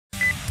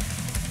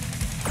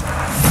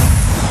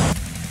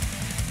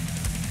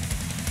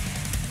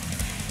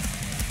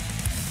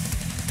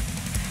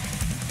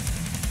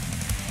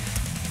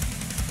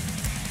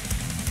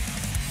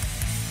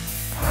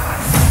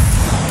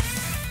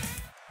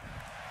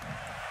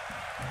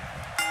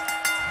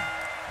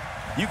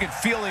You can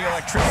feel the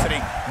electricity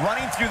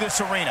running through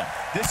this arena.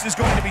 This is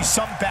going to be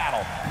some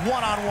battle.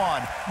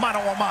 One-on-one,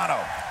 mano-a-mano.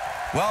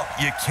 Well,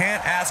 you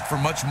can't ask for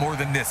much more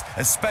than this,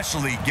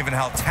 especially given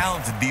how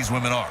talented these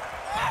women are.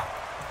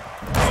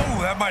 Oh,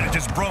 that might have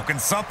just broken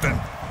something.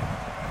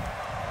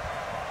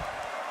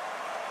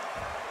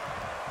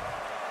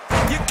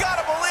 You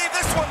gotta believe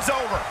this one's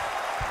over.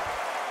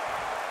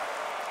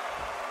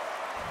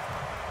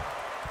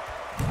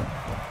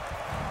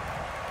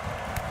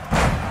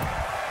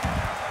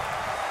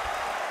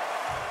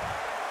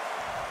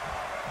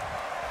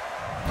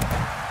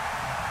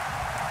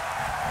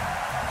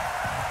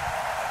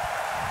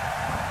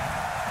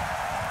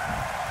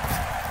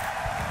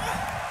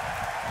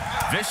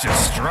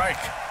 Vicious strike.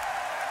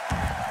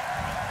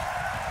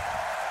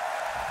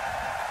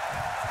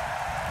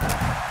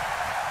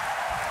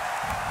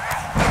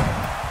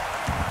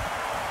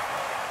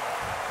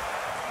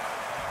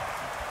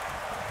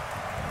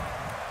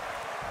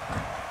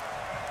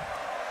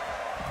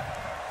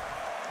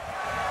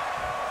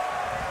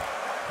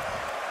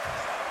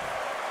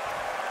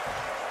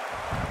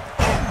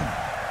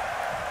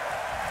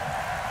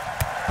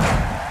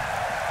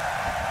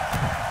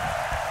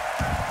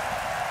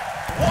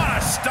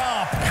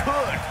 Stomp.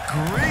 Good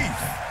grief.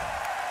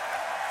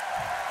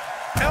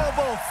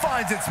 Elbow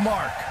finds its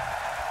mark.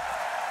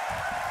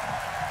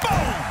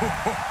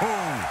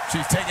 Boom!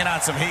 She's taking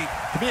on some heat.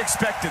 To be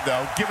expected,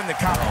 though, given the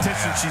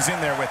competition she's in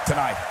there with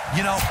tonight.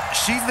 You know,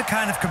 she's the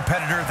kind of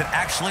competitor that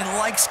actually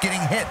likes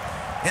getting hit.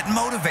 It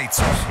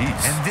motivates her.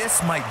 Jeez. And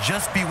this might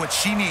just be what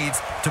she needs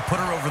to put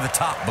her over the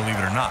top, believe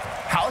it or not.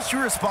 How she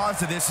responds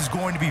to this is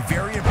going to be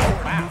very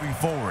important moving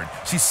forward.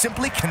 She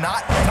simply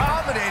cannot.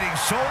 Dominating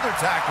shoulder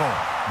tackle.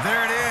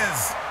 There it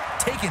is.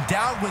 Taken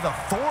down with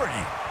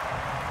authority.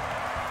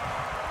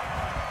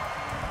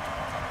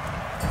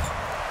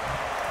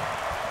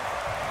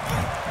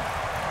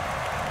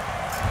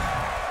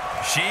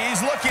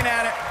 She's looking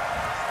at it.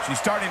 She's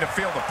starting to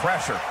feel the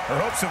pressure. Her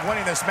hopes of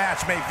winning this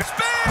match may...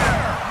 Spear!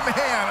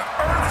 Man,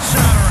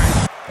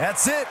 earth-shattering.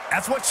 That's it.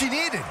 That's what she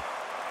needed.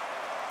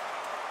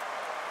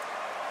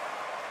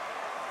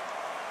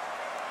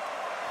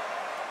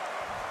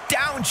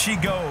 Down she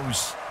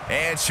goes.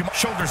 And she...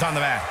 Shoulders on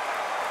the mat.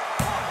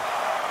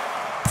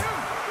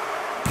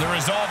 The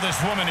resolve this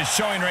woman is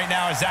showing right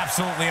now is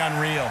absolutely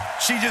unreal.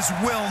 She just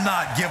will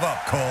not give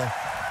up, Cole.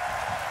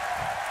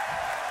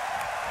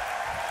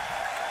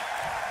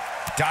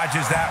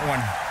 Dodges that one.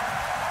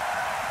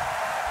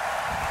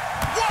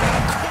 What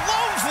a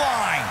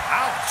clothesline!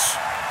 Ouch!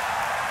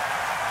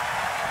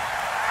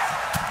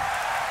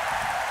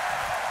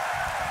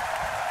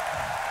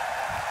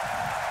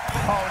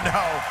 Oh,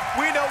 no.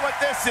 We know what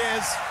this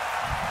is.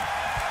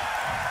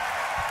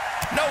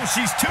 No,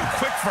 she's too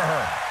quick for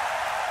her.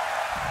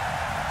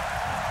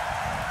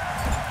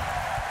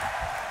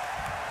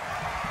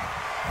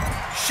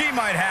 She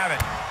might have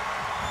it.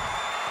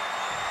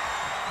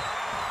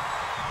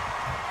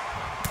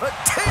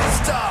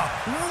 Batista!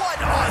 What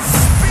a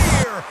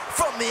spear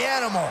from the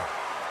animal!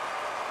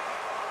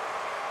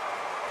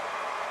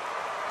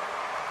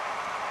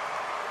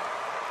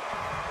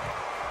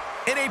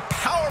 In a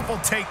powerful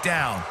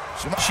takedown.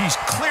 She's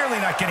clearly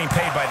not getting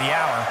paid by the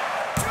hour.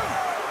 2,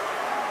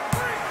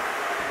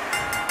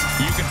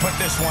 3. You can put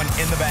this one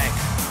in the bank.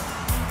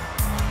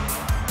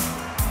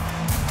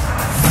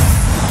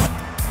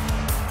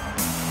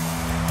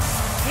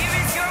 Here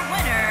is your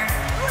winner,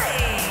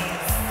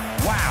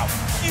 Blaze. Wow,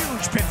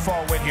 huge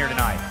pinfall win here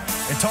tonight.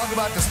 And talk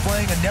about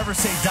displaying a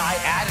never-say-die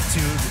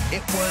attitude.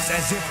 It was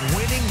as if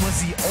winning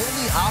was the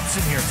only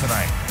option here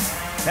tonight.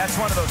 That's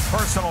one of those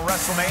personal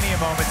WrestleMania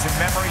moments and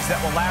memories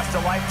that will last a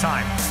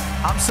lifetime.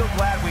 I'm so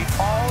glad we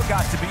all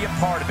got to be a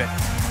part of it.